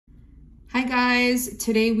Hi guys,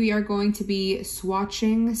 today we are going to be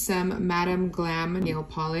swatching some Madame Glam nail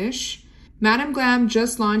polish. Madame Glam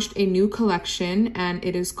just launched a new collection and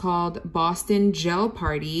it is called Boston Gel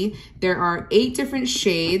Party. There are 8 different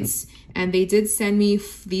shades and they did send me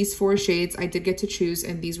these 4 shades. I did get to choose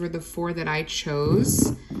and these were the 4 that I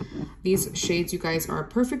chose. These shades, you guys, are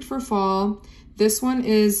perfect for fall. This one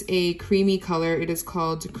is a creamy color. It is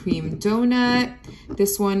called Cream Donut.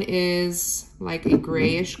 This one is like a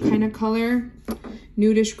grayish kind of color,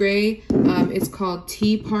 nudish gray. It's called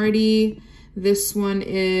Tea Party. This one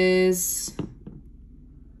is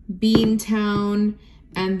Beantown.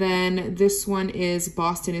 And then this one is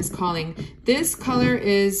Boston is Calling. This color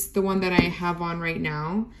is the one that I have on right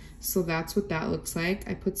now. So that's what that looks like.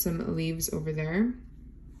 I put some leaves over there.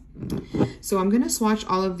 So I'm going to swatch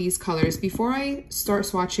all of these colors. Before I start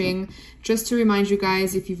swatching, just to remind you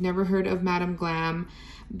guys, if you've never heard of Madame Glam,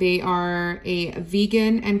 they are a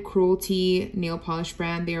vegan and cruelty nail polish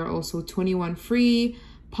brand. They are also 21 free,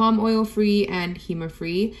 palm oil free, and HEMA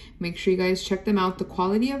free. Make sure you guys check them out. The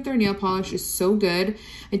quality of their nail polish is so good.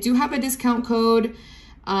 I do have a discount code.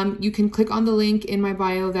 You can click on the link in my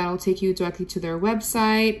bio. That'll take you directly to their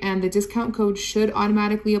website, and the discount code should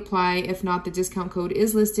automatically apply. If not, the discount code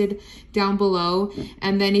is listed down below.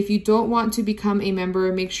 And then if you don't want to become a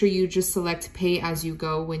member, make sure you just select pay as you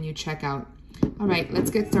go when you check out. All right,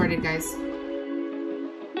 let's get started, guys.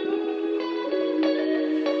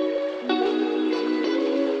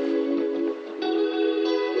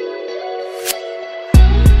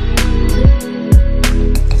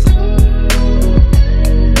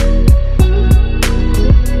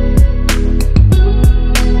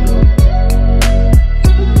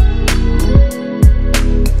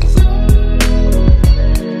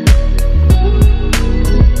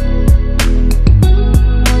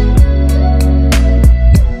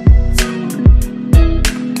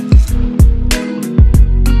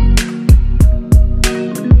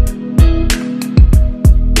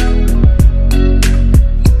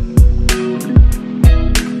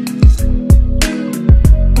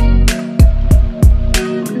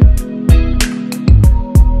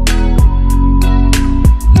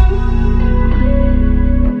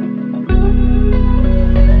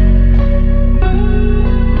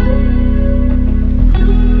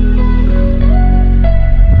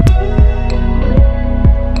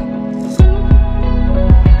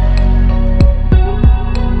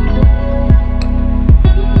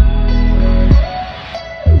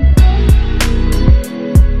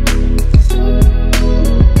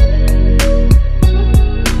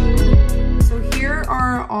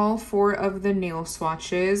 All 4 of the nail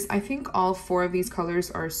swatches. I think all 4 of these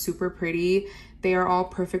colors are super pretty. They are all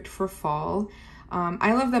perfect for fall.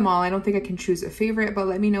 I love them all. I don't think I can choose a favorite, but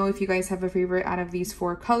let me know if you guys have a favorite out of these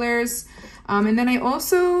 4 colors. And then I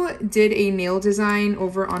also did a nail design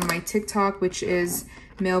over on my TikTok, which is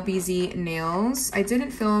MelBZ Nails. I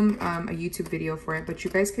didn't film a YouTube video for it, but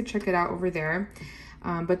you guys could check it out over there.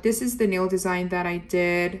 But this is the nail design that I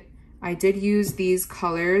did. I did use these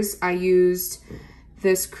colors. I used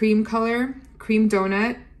this cream color, Cream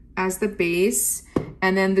Donut, as the base.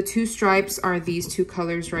 And then the 2 stripes are these 2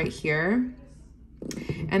 colors right here.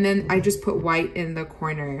 And then I just put white in the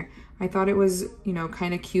corner. I thought it was, you know,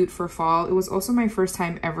 kind of cute for fall. It was also my first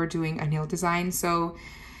time ever doing a nail design. So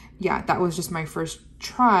yeah, that was just my first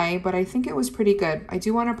try, but I think it was pretty good. I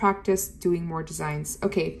do want to practice doing more designs.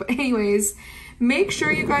 Okay, but anyways, make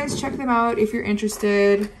sure you guys check them out if you're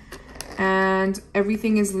interested. And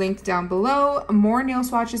everything is linked down below. More nail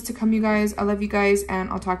swatches to come, you guys. I love you guys, and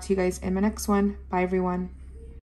I'll talk to you guys in my next one. Bye, everyone.